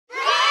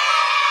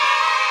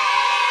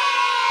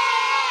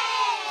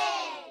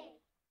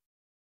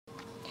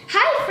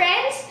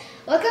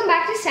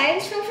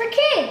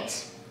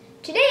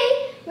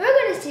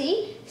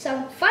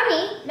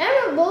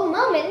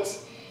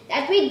experiments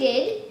that we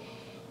did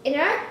in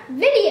our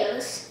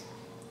videos.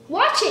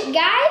 Watch it,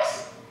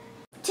 guys.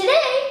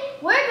 Today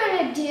we're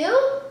gonna do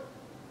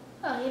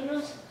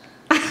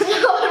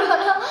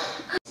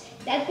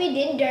that we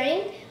did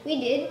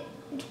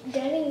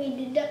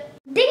during the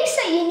things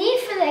that you need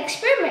for the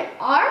experiment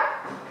are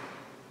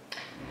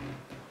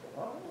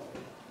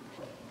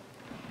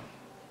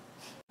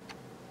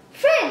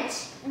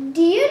friends.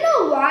 Do you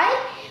know why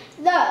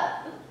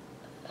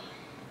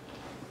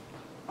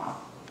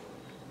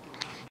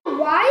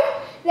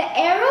the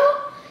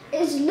arrow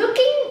is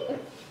looking?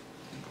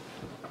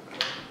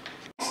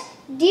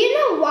 Do you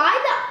know why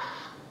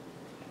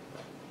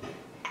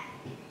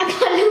the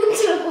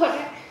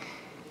experiment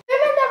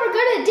that we're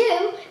gonna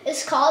do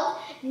is called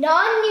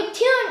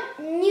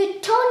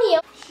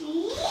non-Newtonian.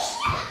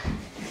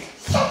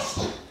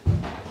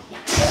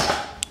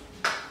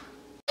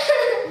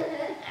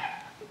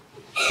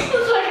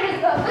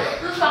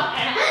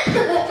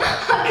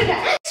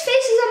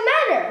 Spaces a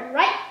matter,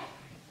 right?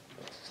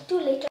 Too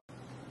late.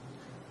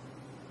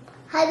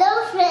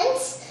 Hello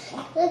friends,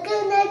 we're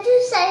gonna do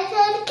science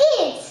for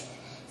kids.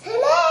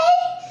 Today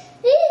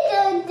we're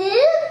gonna do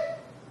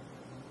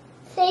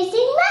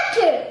facing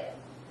matter.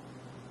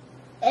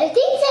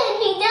 Everything can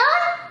be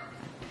done.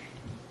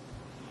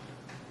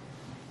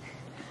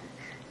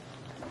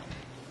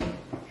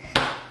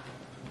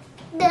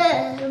 The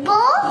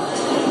ball,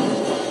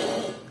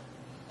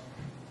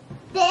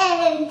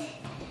 then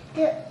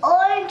the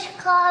orange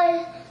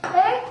color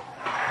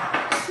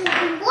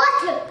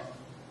water.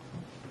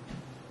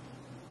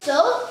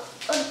 So,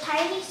 a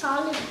tiny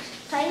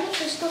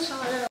crystal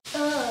solid.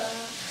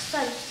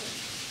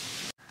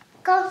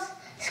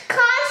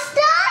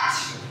 Cornstarch,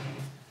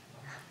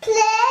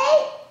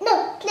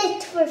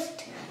 plate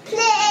first.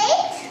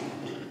 Plate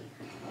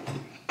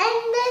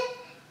and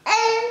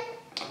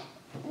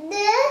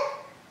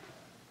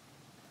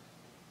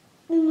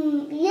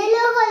the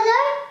yellow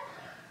color.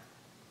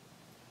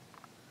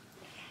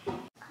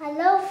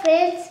 Hello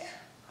friends,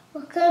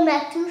 welcome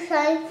back to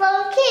Science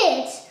for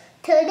Kids.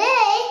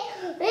 Today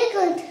we're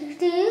going to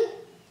do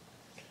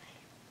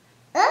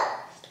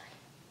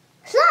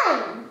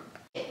slime.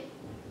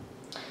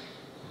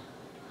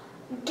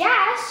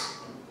 Gas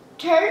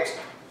turns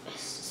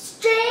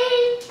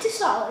straight to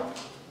solid.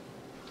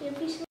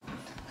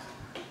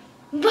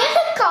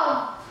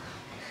 Welcome!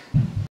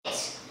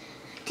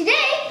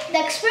 Today, the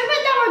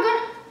experiment that we're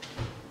going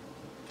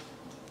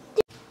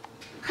to...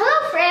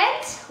 Hello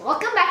friends!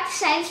 Welcome back to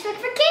Science Fit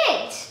for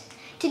Kids.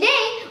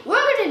 Today,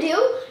 we're going to do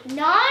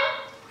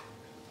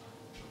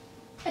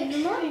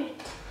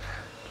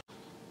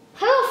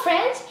Hello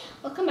friends!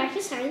 Welcome back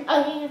to Science...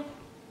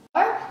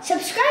 Or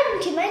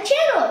subscribing to my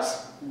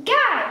channels.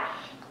 Guy!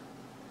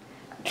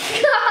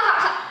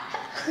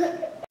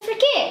 For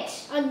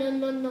kids. Oh,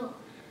 no.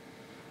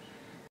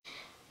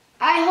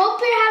 I hope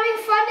you're having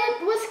fun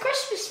with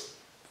Christmas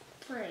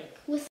break.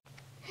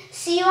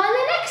 See you on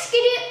the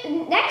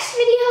next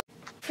video.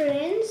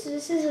 Friends,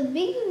 this is a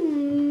big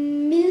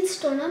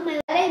millstone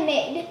that I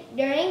made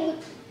during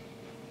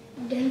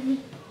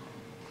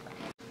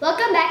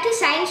Welcome back to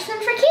Science Fun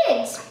for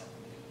Kids.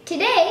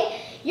 Today,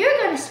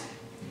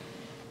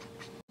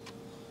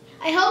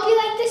 I hope you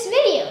like this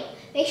video.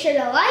 Make sure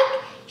to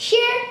like,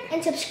 share,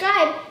 and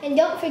subscribe. And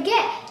don't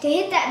forget to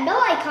hit that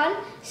bell icon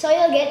so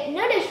you'll get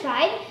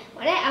notified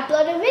when I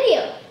upload a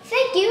video.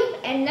 Thank you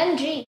and nandri.